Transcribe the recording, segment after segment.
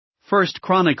1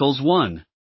 Chronicles 1.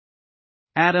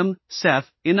 Adam, Seth,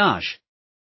 Enosh.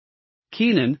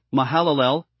 Kenan,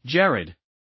 Mahalalel, Jared.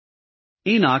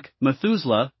 Enoch,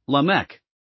 Methuselah, Lamech.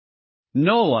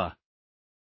 Noah.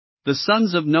 The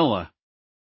sons of Noah.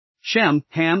 Shem,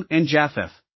 Ham, and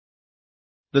Japheth.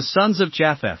 The sons of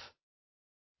Japheth.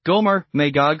 Gomer,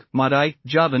 Magog, Madai,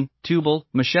 Javan, Tubal,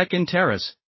 Meshech and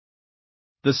Teras.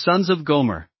 The sons of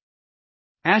Gomer.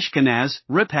 Ashkenaz,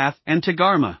 Riphath, and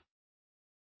Togarmah.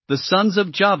 The sons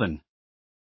of Javan.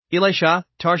 Elisha,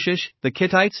 Tarshish, the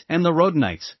Kittites and the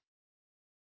Rodanites.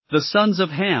 The sons of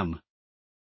Ham.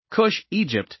 Cush,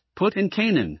 Egypt, Put and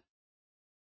Canaan.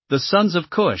 The sons of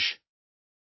Cush.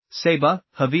 Seba,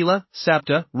 Havilah,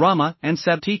 Sapta, Ramah and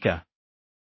Sabteka.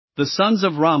 The sons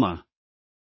of Ramah.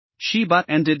 Sheba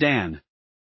and Dedan.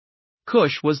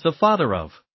 Cush was the father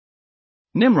of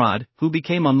Nimrod, who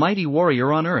became a mighty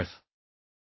warrior on earth.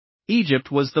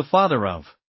 Egypt was the father of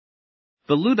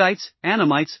the Ludites,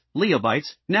 Anamites,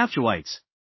 Leobites, Naphtalites,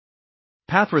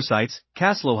 Pathrusites,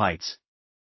 Casluhites,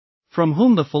 from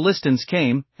whom the Philistines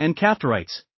came, and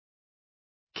Caphtorites.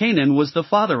 Canaan was the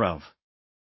father of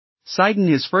Sidon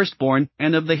his firstborn,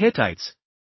 and of the Hittites,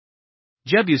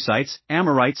 Jebusites,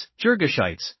 Amorites,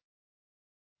 Girgashites,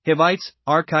 Hivites,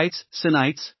 Archites,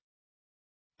 Sinites,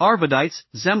 Arvadites,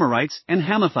 Zemarites, and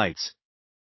Hamathites.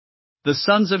 The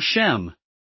sons of Shem.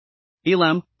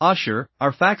 Elam, Ashur,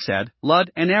 Arphaxad,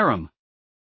 Lud and Aram.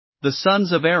 The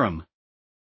sons of Aram.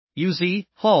 Uzi,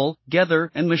 Hul,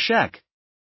 Gether and Meshech.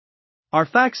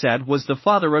 Arphaxad was the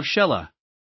father of Shelah,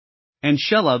 and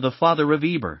Shelah the father of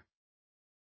Eber.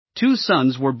 2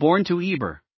 sons were born to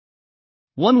Eber.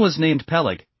 One was named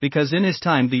Peleg, because in his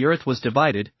time the earth was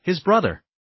divided. His brother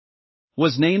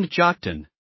was named Joktan.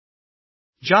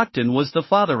 Joktan was the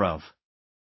father of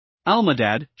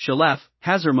Almadad, Shalef,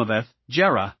 Hazarmaveth,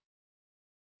 Jerah,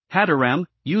 Hadaram,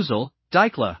 Uzal,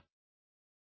 Diklah,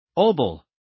 Obal,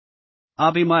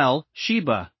 Abimael,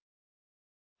 Sheba,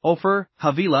 Ophir,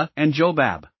 Havilah, and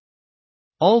Jobab.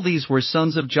 All these were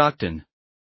sons of Joktan.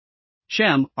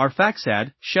 Shem,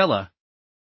 Arphaxad, Shelah,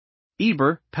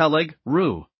 Eber, Peleg,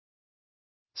 Ru,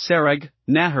 Sereg,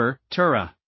 Nahor,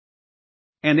 Terah,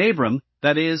 and Abram,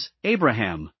 that is,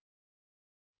 Abraham.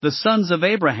 The sons of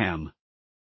Abraham.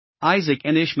 Isaac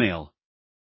and Ishmael.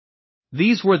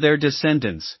 These were their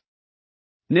descendants.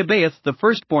 Nebaioth the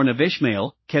firstborn of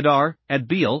Ishmael, Kedar,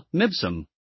 Adbeel, Mibsam,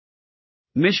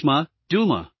 Mishma,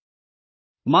 Duma,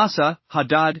 Massa,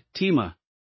 Hadad, Tema,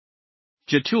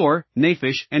 Jetur,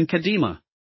 Naphish and Kedemah.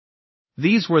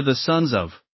 These were the sons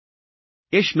of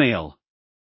Ishmael.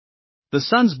 The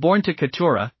sons born to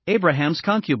Keturah, Abraham's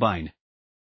concubine.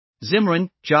 Zimran,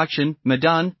 Jokshan,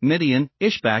 Medan, Midian,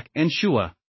 Ishbak and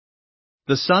Shua.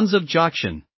 The sons of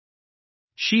Jokshan.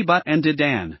 Sheba and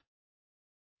Dedan.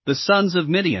 The sons of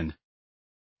Midian.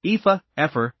 Ephah,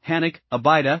 Epher, Hanok,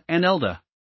 Abida and Eldah.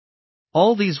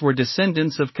 All these were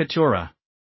descendants of Keturah.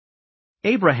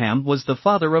 Abraham was the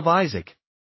father of Isaac.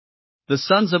 The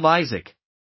sons of Isaac.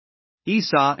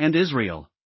 Esau and Israel.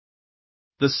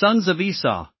 The sons of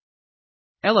Esau.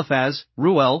 Eliphaz,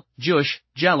 Ruel, Jush,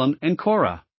 Jalam and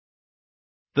Korah.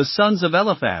 The sons of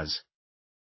Eliphaz.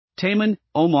 Taman,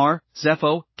 Omar,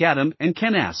 Zepho, Gatam and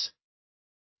Kenas.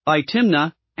 By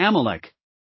Timnah, Amalek.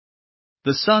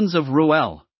 The sons of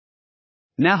Ruel.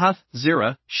 Nahath,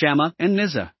 Zerah, Shammah and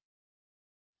Mizah.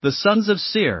 The sons of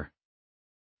Seir.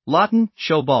 Lotan,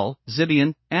 Shobal,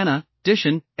 Zibeon, Anna,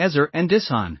 Dishan, Ezer and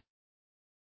Dishan.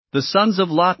 The sons of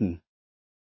Lotan.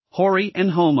 Hori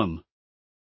and Homam.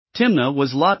 Timnah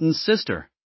was Lotan's sister.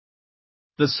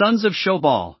 The sons of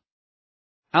Shobal.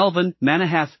 Alvan,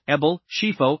 Manahath, Ebal,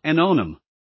 Shepho and Onam.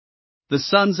 The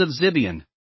sons of Zibeon.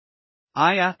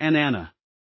 Aiah and Anna.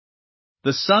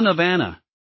 The son of Anna.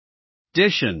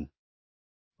 Dishan.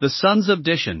 The sons of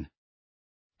Dishan.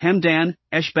 Hemdan,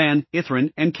 Eshban,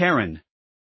 Ithran and Karen.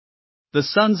 The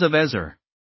sons of Ezer.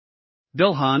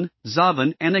 Bilhan,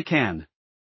 Zavan and Akan.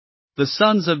 The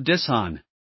sons of Dishan.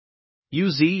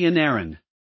 Uzi and Aaron.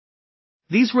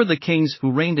 These were the kings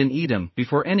who reigned in Edom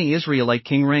before any Israelite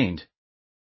king reigned.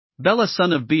 Bela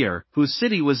son of Beer, whose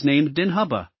city was named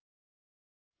Dinhabah.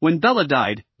 When Bela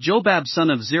died, Jobab son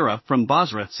of Zerah from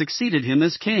Bozrah succeeded him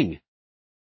as king.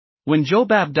 When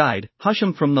Jobab died,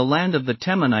 Husham from the land of the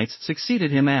Temanites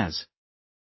succeeded him as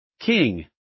king.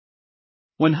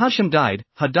 When Husham died,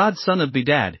 Hadad son of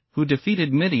Bedad, who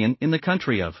defeated Midian in the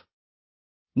country of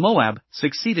Moab,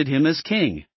 succeeded him as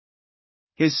king.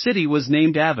 His city was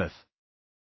named Avith.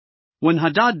 When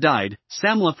Hadad died,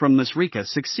 Samlah from Masrekah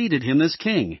succeeded him as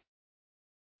king.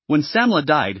 When Samlah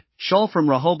died, Shaul from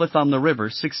Rehoboth on the river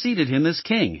succeeded him as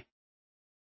king.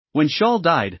 When Shaul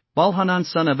died, Baalhanan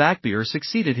son of Akbir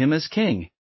succeeded him as king.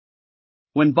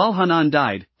 When Baal-Hanan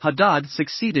died, Hadad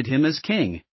succeeded him as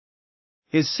king.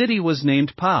 His city was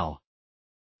named Pau.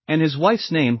 And his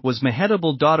wife's name was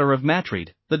Mehetabel, daughter of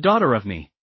Matred, the daughter of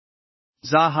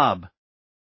Zahab.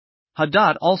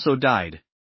 Hadad also died.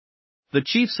 The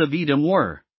chiefs of Edom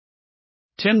were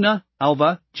Timnah,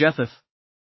 Alva, Jetheth,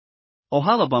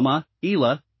 Oholibamah,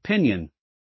 Elah, Pinion,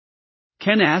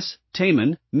 Kenaz,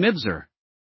 Taman, Mibzar,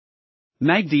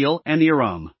 Magdiel and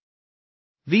Iram.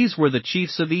 These were the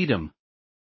chiefs of Edom.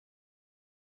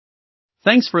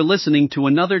 Thanks for listening to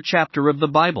another chapter of the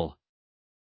Bible.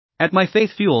 At My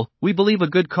Faith Fuel, we believe a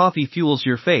good coffee fuels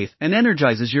your faith and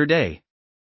energizes your day.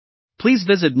 Please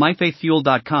visit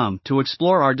myfaithfuel.com to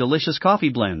explore our delicious coffee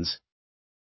blends.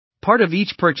 Part of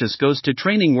each purchase goes to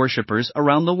training worshipers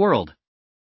around the world.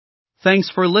 Thanks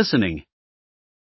for listening.